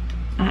kailangan,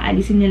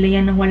 alisin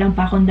nila yan ng walang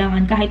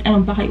pakundangan kahit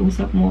anong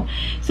pakiusap mo.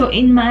 So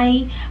in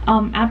my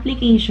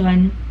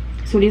application,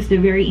 so this is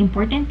the very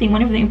important thing,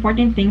 one of the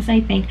important things,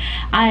 I think,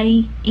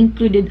 I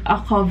included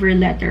a cover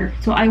letter.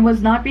 So I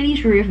was not really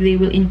sure if they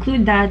will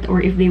include that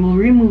or if they will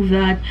remove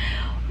that,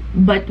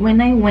 but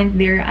when I went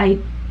there, I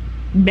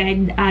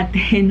begged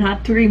Ate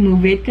not to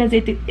remove it because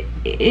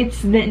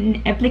it's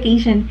the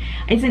application,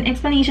 it's an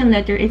explanation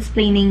letter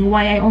explaining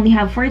why I only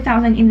have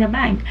 4,000 in the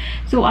bank.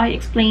 So I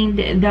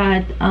explained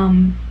that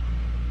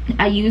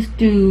I used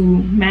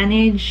to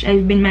manage,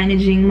 I've been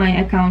managing my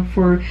account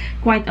for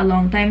quite a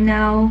long time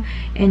now,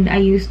 and I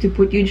used to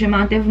put huge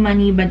amount of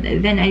money, but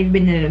then I've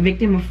been a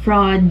victim of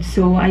fraud,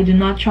 so I do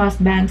not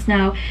trust banks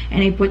now,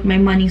 and I put my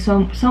money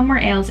somewhere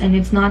else and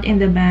it's not in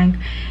the bank.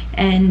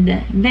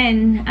 And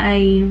then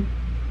I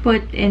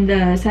put in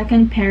the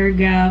second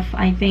paragraph,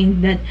 I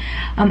think that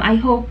I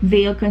hope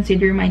they'll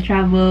consider my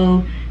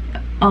travel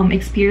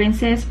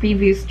experiences,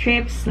 previous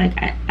trips. Like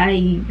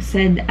I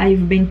said,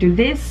 I've been to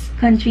this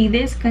country,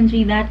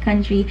 that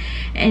country,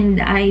 and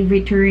I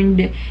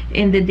returned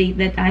in the date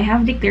that I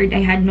have declared.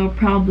 I had no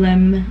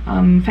problem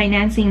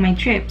financing my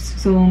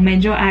trips. So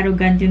medyo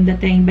arrogant yung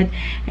dating, but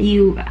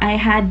I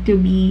had to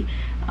be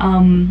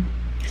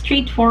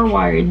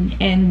straightforward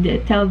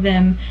and tell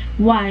them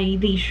why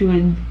they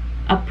should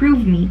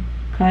approve me.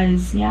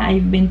 Because yeah,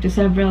 I've been to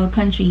several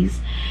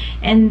countries.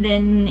 And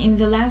then in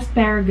the last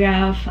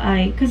paragraph,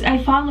 because I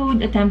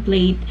followed a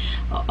template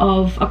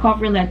of a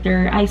cover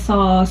letter I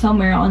saw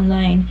somewhere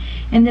online,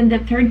 and then the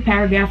third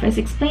paragraph is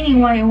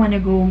explaining why I want to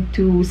go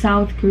to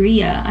South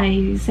Korea.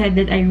 I said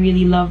that I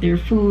really love their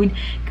food,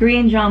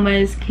 Korean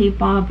dramas,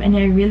 K-pop, and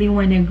I really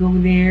want to go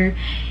there.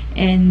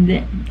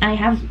 And I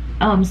have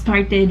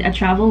started a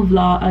travel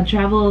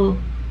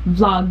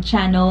vlog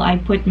channel. I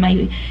put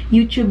my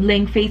YouTube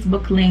link,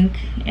 Facebook link,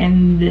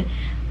 and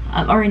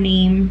our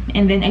name,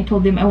 and then I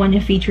told them I want to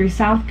feature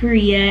South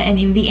Korea. And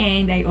in the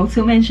end, I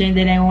also mentioned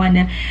that I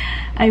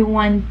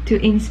want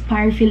to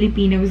inspire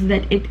Filipinos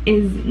that it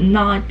is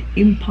not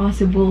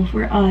impossible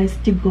for us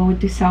to go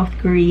to South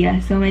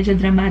Korea. So medyo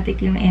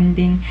dramatic yung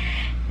ending.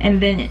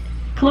 And then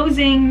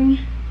closing,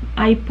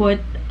 I put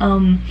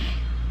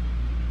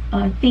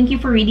thank you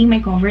for reading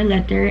my cover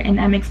letter and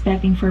I'm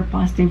expecting for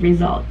positive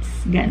results.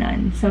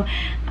 Ganon. So,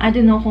 I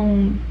don't know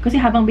kung, kasi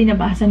habang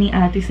binabasa ni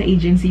ate sa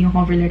agency yung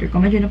cover letter ko,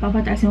 medyo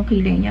napapataas yung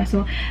kilay niya.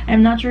 So,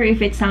 I'm not sure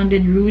if it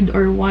sounded rude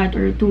or what,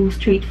 or too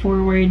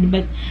straightforward,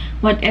 but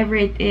whatever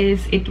it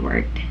is, it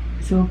worked.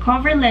 So,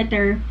 cover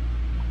letter,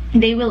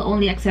 they will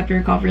only accept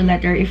your cover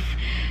letter if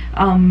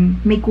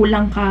may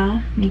kulang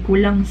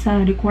sa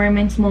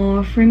requirements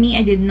mo. For me,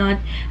 I did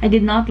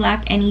not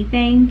lack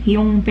anything.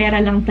 Yung pera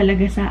lang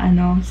talaga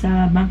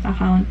sa bank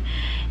account.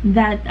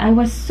 That I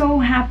was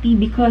so happy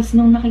because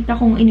nung nakita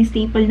kong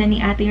in-staple na ni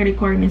ate yung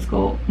requirements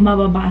ko,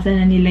 mababasa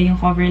na nila yung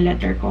cover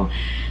letter ko.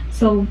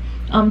 So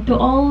To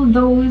all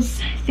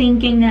those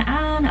thinking na,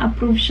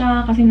 na-approve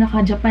siya kasi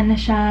naka-Japan na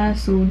siya,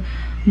 so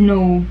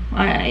no,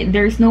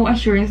 there's no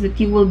assurance that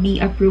you will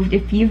be approved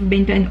if you've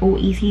been to an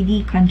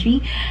OECD country.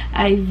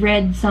 I've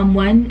read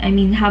someone, I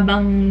mean,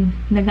 habang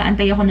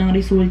nag-aantay ako ng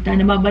resulta,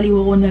 nababaliw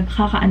ako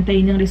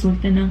nagkakaantay ng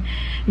resulta ng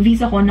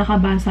visa ko,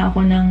 nakabasa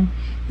ako ng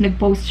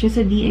nag-post siya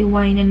sa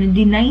DIY na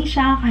na-deny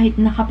siya kahit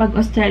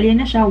nakapag-Australia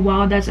na siya.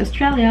 Wow, that's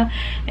Australia.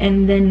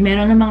 And then,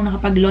 meron namang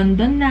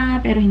nakapag-London na,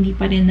 pero hindi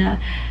pa rin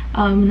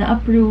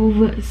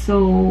na-approve.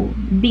 So,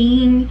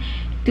 being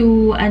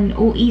to an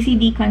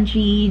OECD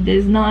country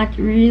does not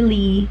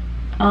really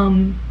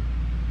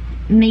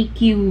make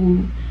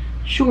you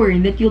sure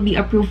that you'll be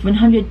approved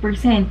 100%.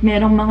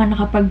 Merong mga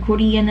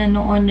nakapag-Korea na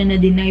noon na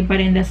na-deny pa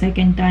rin the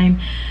second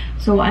time.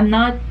 So, I'm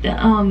not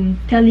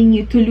telling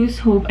you to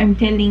lose hope. I'm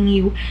telling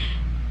you,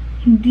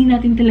 hindi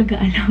natin talaga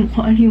alam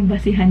kung ano yung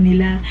basihan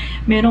nila.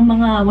 Merong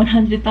mga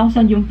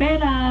 100,000 yung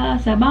pera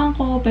sa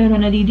bangko, pero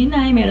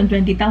nadi-deny. Meron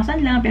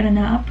 20,000 lang, pero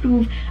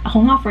na-approve.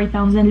 Ako nga,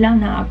 4,000 lang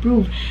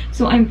na-approve.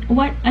 So,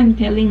 what I'm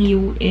telling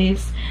you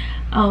is,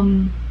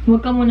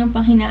 huwag ka munang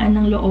panghinaan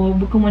ng loob,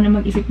 huwag ka munang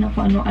mag-isip na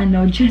kung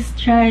ano-ano. Just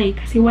try,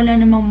 kasi wala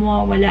namang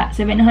mawawala.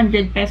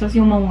 700 pesos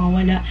yung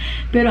mawawala.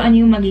 Pero ano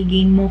yung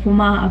magigain mo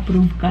kung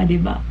ma-approve ka,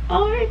 diba?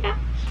 Oh my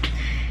gosh!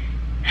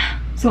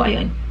 So,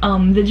 ayun.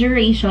 The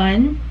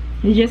duration,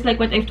 just like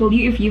what I've told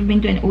you, if you've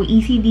been to an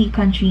OECD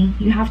country,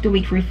 you have to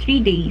wait for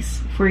 3 days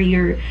for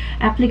your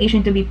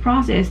application to be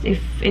processed.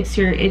 If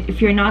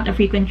you're not a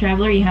frequent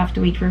traveler, you have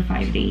to wait for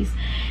 5 days.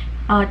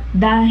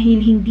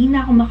 Dahil hindi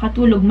na ako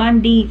makatulog,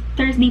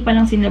 Thursday pa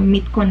lang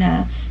sinubmit ko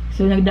na.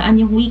 So, nagdaan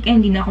yung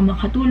weekend, hindi na ako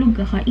makatulog,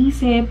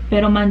 kakaisip.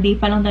 Pero Monday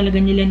pa lang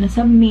talaga nila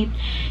na-submit.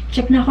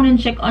 Check na ako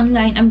ng check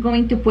online. I'm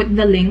going to put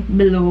the link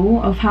below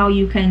of how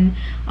you can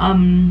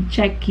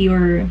check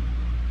your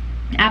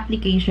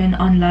application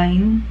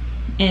online.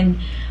 And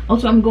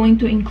also, I'm going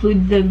to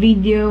include the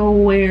video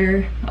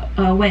where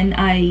when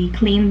I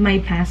claimed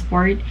my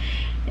passport.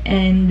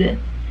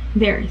 And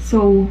there.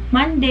 So,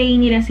 Monday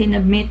nila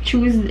sinubmit.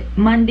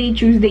 Monday,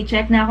 Tuesday,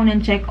 check na ako ng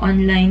check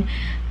online.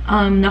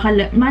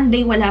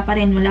 Monday, wala pa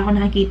rin. Wala ako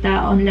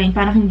nakikita online.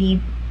 Parang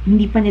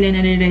hindi pa nila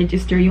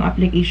nare-register yung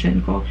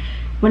application ko.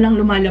 Walang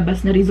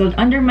lumalabas na result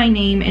under my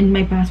name and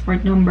my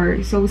passport number.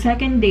 So,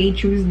 second day,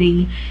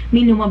 Tuesday,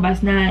 may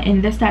lumabas na,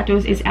 and the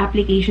status is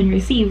application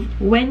received.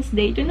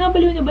 Wednesday, ito na,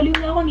 baliw na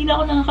ako. Hindi na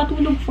ako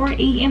nakakatulog. 4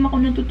 AM ako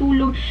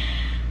natutulog.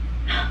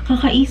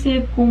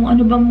 Kakaisip kung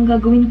ano bang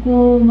gagawin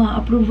ko,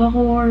 ma-approve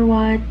ako or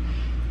what.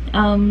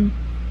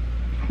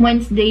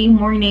 Wednesday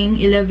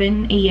morning,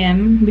 11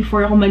 AM,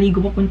 before ako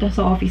maligo papunta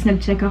sa office,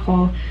 nag-check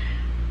ako,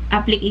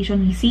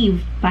 application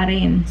received pa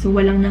rin. So,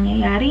 walang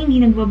nangyayari,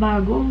 hindi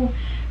nagbabago.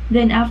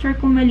 Then, after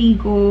ko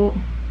maligo,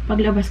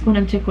 paglabas ko,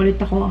 nag-check ulit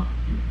ako.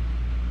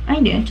 Ay,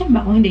 hindi. Nag-check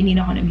ba ako? Hindi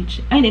na ako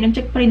nag-check. Ay, hindi.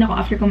 Nag-check pa rin ako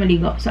after ko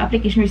maligo. So,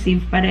 application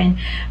received pa rin.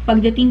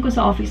 Pagdating ko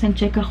sa office,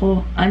 nag-check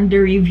ako,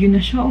 under review na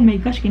siya. Oh my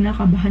gosh,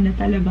 kinakabahan na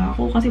talaga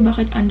ako. Kasi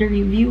bakit under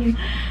review?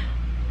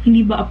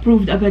 Hindi ba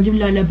approved agad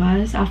yung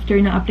lalabas after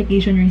na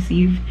application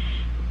received?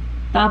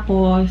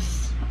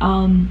 Tapos,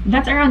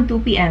 that's around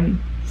 2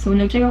 PM. So,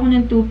 nag-check ako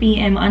ng 2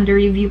 PM, under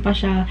review pa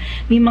siya.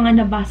 May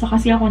mga nabasa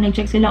kasi ako,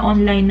 nag-check sila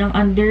online ng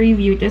under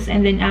review,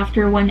 and then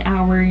after 1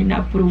 hour,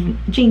 na-approve,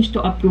 change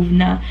to approve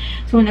na.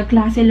 So,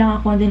 nagklase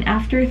lang ako, then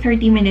after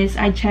 30 minutes,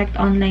 I checked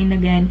online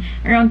again.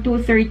 Around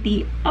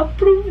 2:30,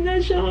 approve na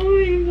siya. Oh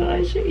my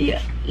gosh.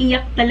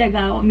 Iyak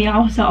talaga ako. Umiyak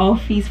ako sa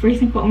office. First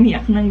time ko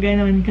umiyak ng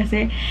ganun,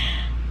 kasi,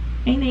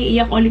 ay,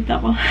 naiiyak ulit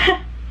ako.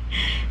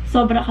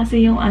 Sobra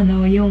kasi yung,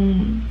 yung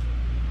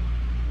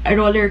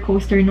roller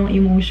coaster ng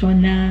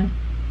emotion na,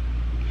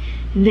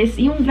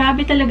 yung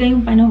grabe talaga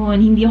yung panahon.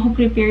 Hindi ako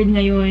prepared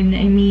ngayon.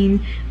 I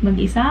mean,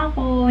 mag-isa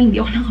ako, hindi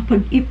ako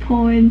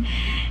nakapag-ipon.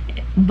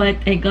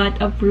 But I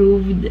got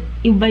approved.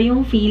 Iba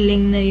yung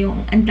feeling na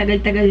yung ang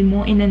tagal-tagal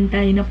mo,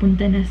 inantay na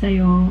punta na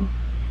sa'yo.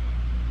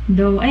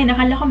 Though, ay,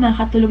 nakala ko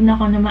makatulog na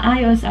ako na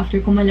maayos after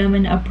ko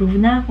malaman na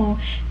approve na ako.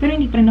 Pero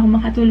hindi pa rin ako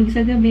makatulog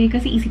sa gabi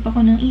kasi isip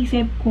ako ng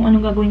isip kung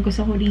anong gagawin ko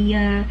sa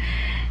Korea.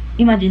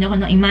 Imagine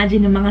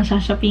ng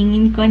mga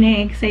shoppingin ko,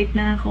 na-excite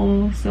na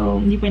ako.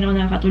 So, hindi pa rin ako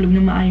nakakatulog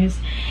na maayos.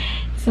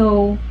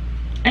 So,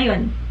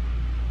 ayun.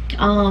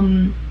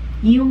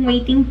 Yung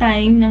waiting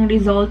time ng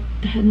result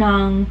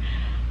ng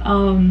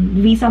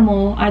visa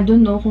mo, I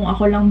don't know kung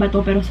ako lang ba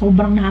to, pero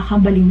sobrang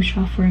nakakabaliw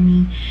siya for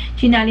me.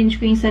 Challenge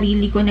ko yung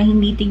sarili ko na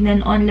hindi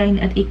tignan online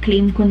at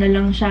i-claim ko na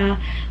lang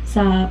siya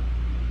sa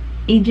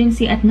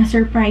agency at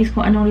na-surprise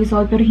ko anong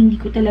result, pero hindi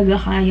ko talaga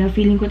kaya.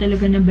 Feeling ko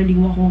talaga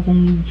nabaliw ako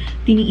kung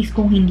tiniis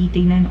kong hindi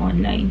tignan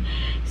online.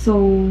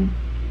 So,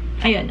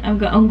 ayun,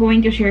 I'm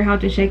going to share how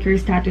to check your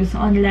status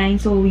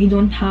online so you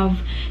don't have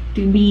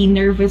to be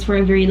nervous for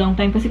a very long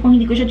time. Kasi kung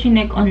hindi ko siya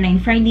chinek online,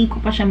 Friday ko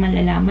pa siya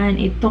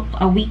malalaman. It took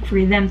a week for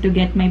them to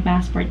get my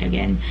passport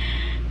again.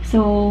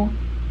 So,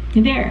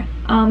 there.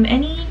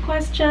 Any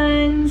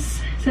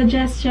questions,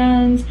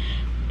 suggestions?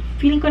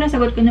 Feeling ko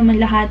nasagot ko naman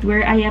lahat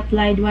where I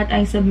applied, what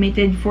I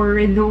submitted.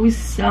 For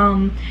those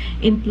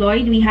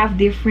employed, we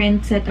have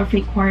different set of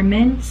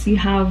requirements.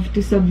 You have to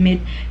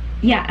submit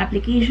yeah,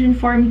 application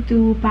form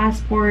 2,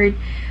 passport,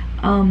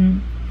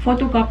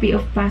 photocopy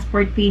of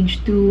passport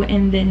page 2,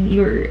 and then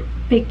your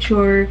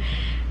picture.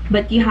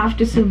 But you have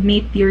to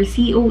submit your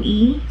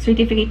COE,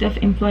 certificate of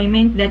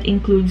employment, that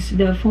includes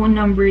the phone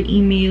number,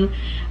 email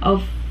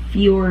of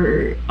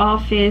your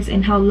office,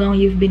 and how long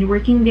you've been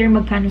working there,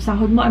 magkano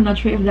sahod mo. I'm not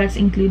sure if that's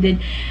included.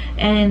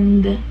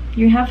 And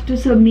you have to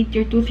submit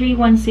your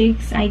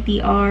 2316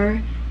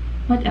 ITR.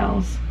 What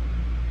else?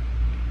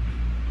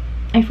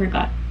 I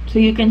forgot. So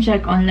you can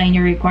check online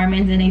your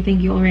requirements, and I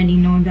think you already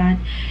know that.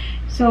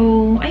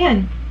 So,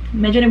 ayan.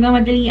 Medyo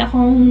nagmamadali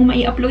akong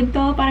mai-upload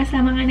to para sa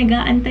mga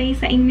nag-aantay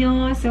sa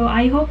inyo. So,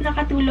 I hope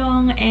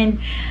nakatulong, and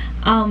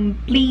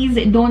please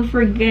don't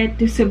forget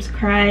to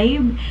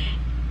subscribe.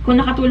 Kung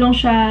nakatulong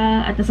siya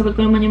at nasagot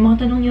ko naman yung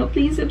mga tanong niyo,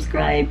 please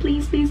subscribe.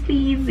 Please, please,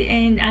 please.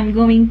 And I'm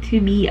going to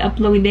be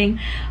uploading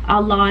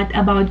a lot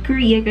about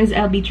Korea because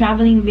I'll be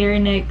traveling there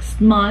next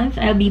month.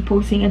 I'll be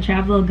posting a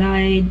travel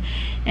guide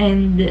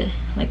and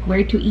like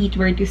where to eat,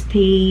 where to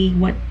stay,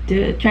 what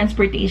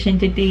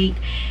transportation to take.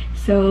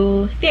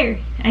 So there,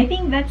 I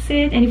think that's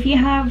it. And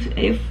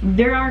if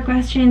there are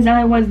questions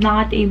I was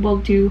not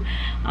able to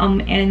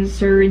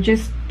answer,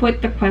 just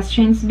put the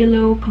questions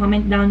below,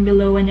 comment down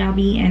below, and I'll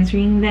be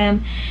answering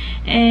them.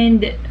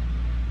 And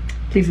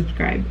please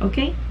subscribe.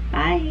 Okay,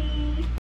 bye.